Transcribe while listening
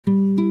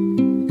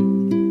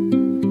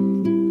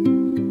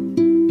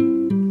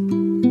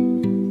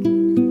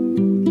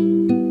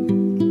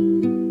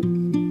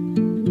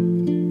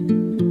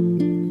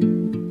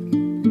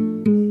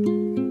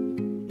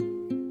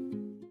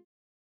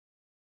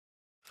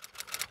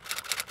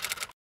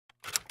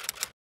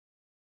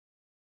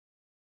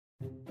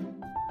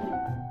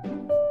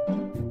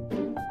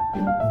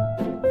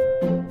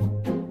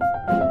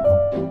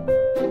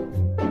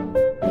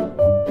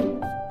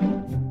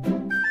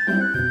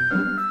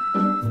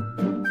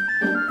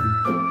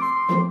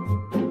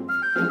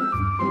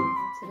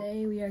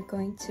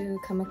to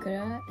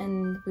Kamakura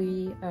and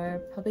we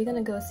are probably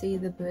gonna go see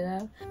the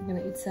Buddha. I'm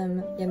gonna eat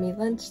some yummy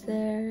lunch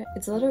there.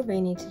 It's a little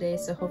rainy today,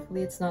 so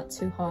hopefully it's not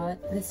too hot.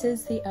 This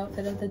is the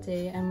outfit of the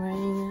day. I'm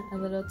wearing a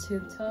little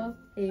tube top,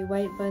 a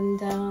white button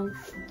down.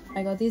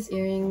 I got these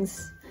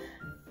earrings.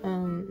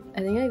 I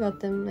think I got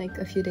them like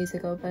a few days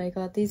ago, but I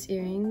got these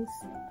earrings.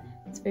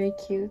 It's very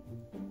cute.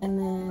 And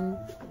then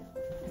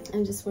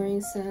I'm just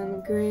wearing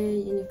some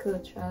gray Uniqlo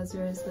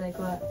trousers that I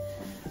got.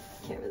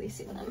 Can't really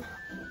see them.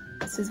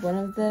 This is one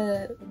of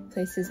the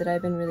places that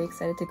I've been really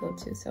excited to go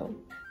to, so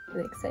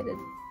really excited.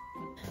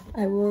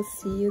 I will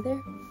see you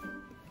there.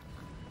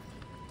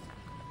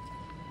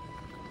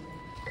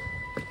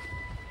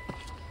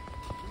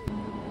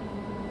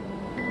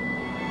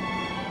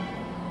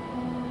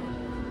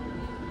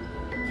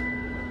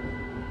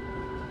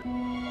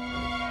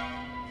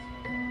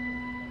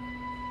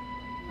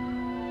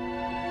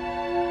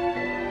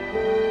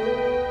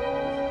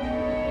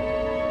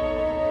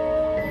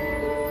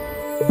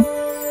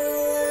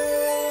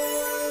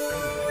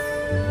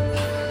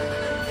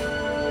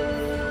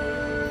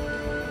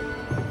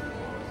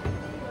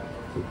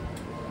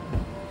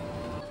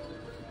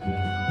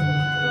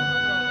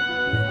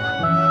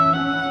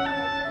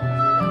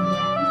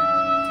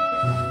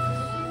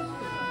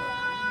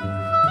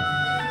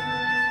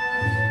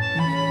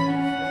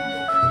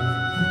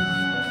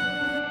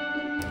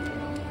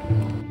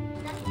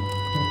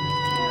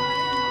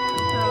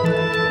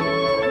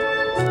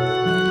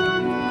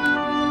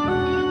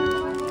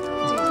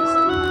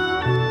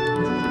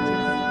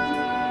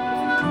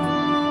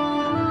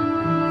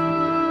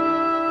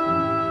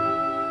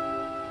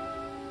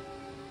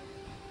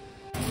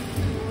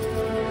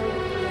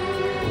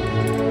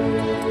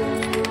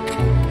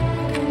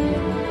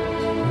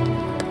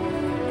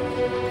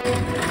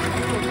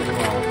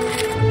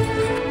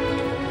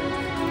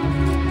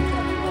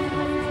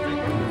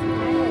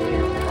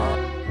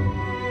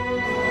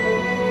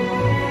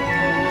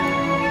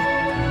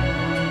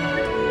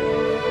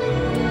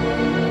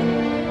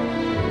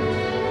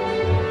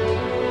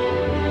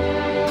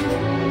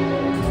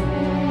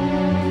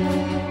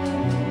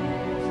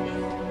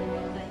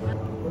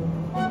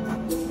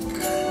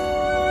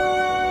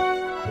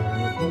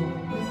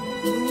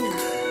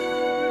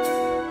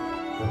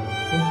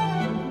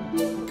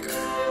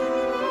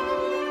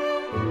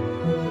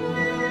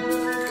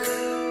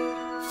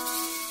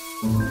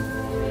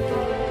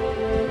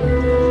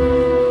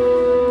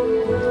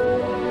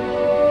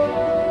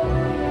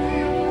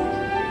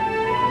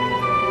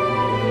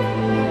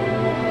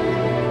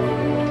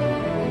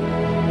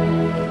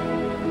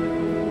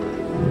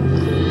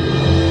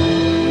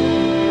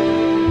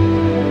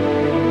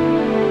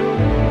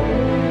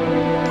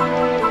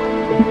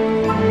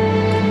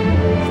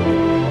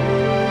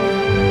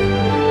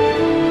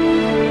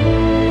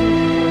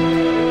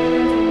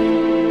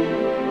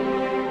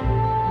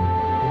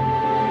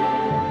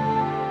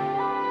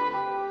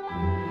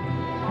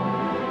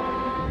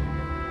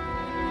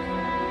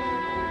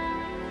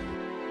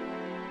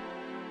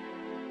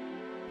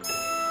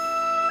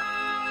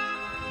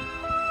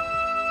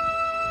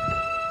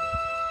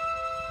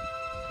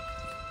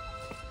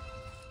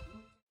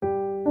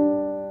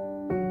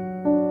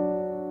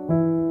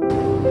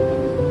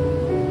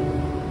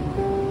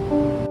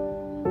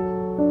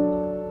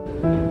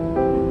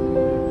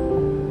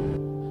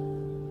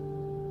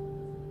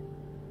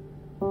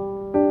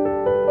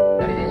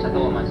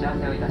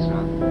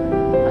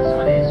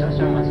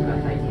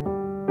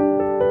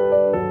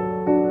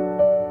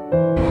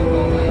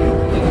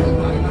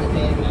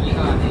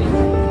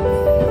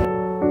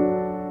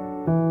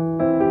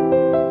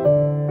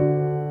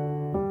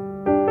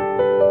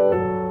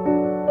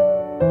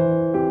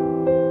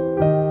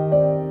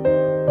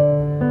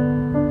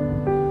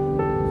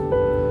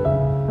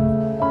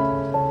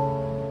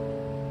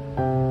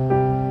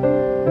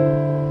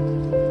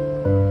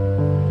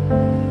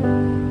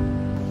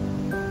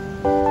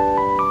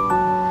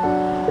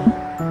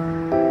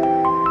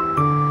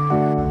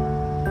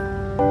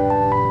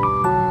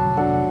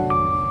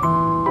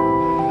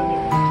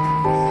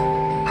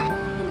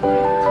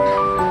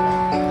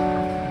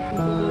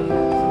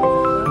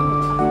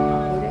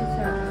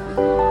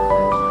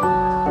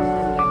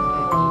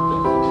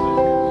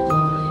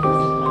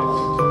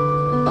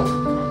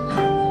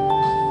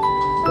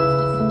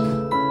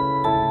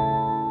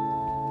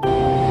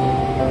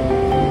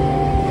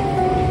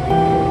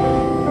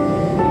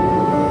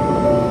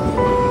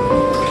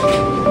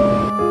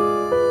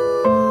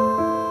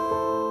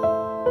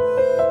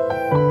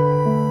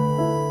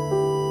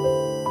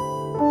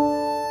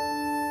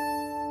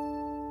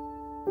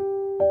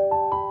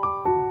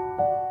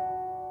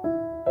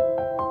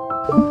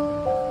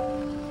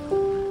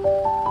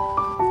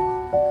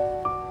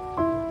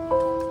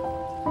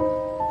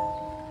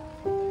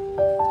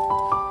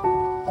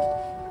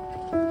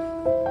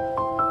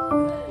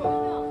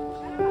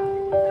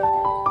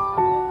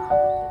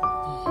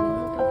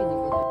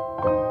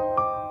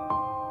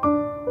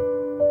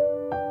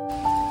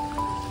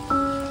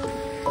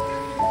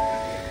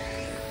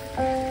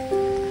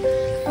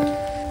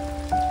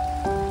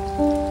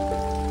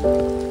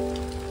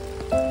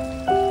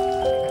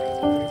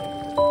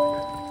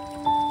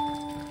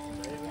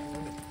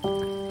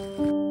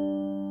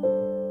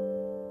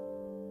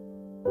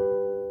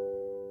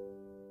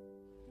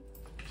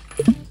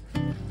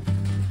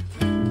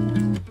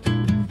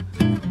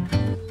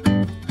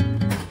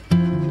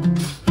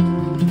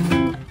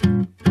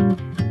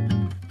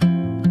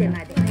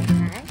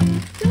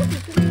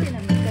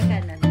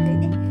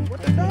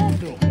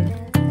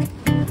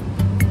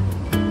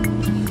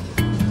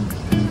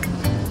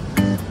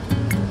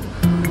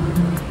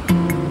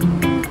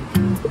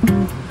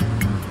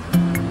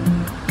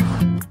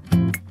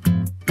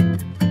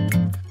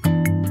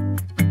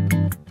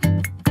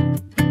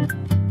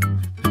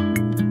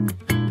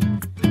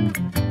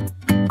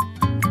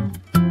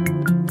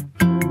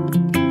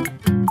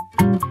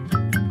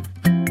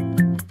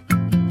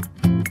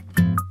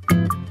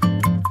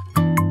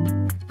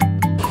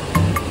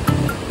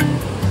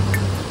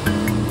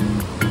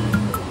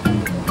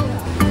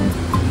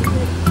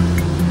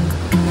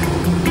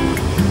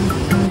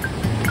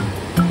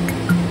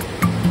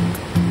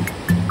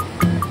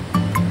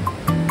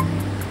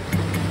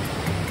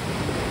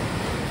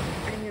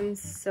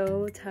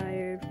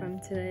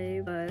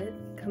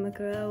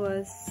 Kamakura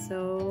was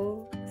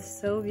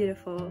so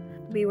beautiful.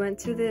 We went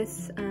to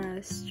this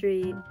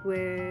street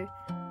where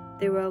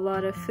there were a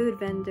lot of food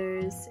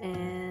vendors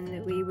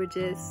and we were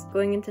just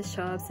going into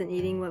shops and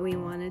eating what we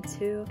wanted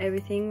to.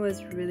 Everything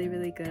was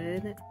really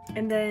good.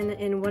 And then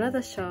in one of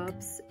the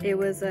shops, it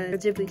was a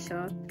Ghibli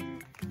shop,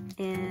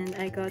 and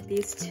I got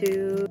these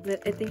two,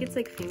 I think it's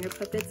like finger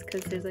puppets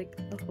because there's like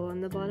a hole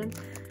in the bottom,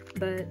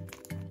 but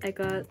I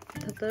got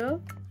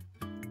Totoro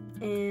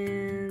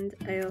and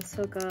I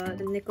also got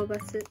a Neko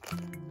bus.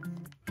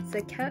 It's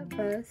a cat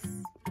bus.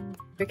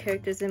 There are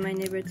characters in My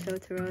Neighbor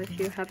Totoro if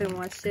you haven't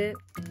watched it.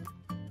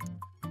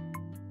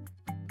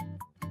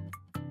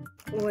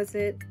 Was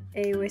it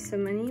a waste of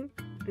money?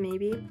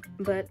 Maybe,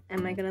 but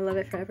am I gonna love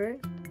it forever?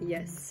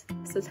 Yes.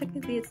 So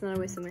technically it's not a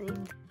waste of money.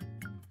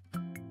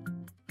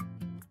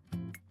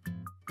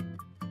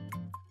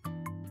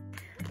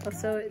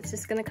 Also, it's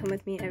just gonna come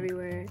with me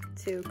everywhere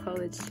to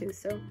college too,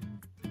 so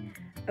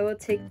I will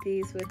take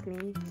these with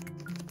me.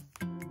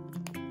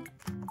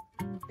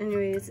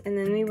 Anyways, and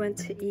then we went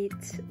to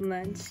eat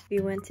lunch. We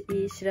went to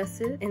eat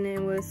shirasu, and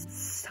it was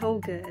so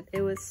good.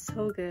 It was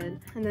so good.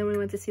 And then we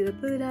went to see the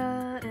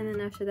Buddha, and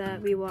then after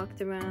that we walked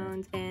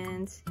around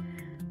and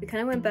we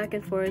kind of went back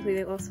and forth.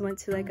 We also went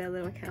to like a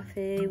little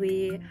cafe.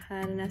 We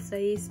had an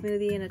acai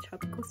smoothie and a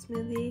tropical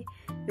smoothie.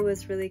 It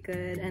was really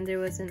good, and there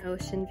was an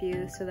ocean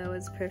view, so that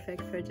was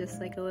perfect for just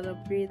like a little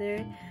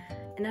breather.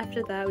 And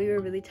after that we were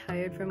really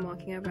tired from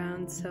walking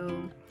around,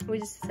 so we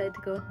just decided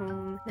to go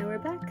home. Now we're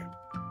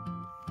back.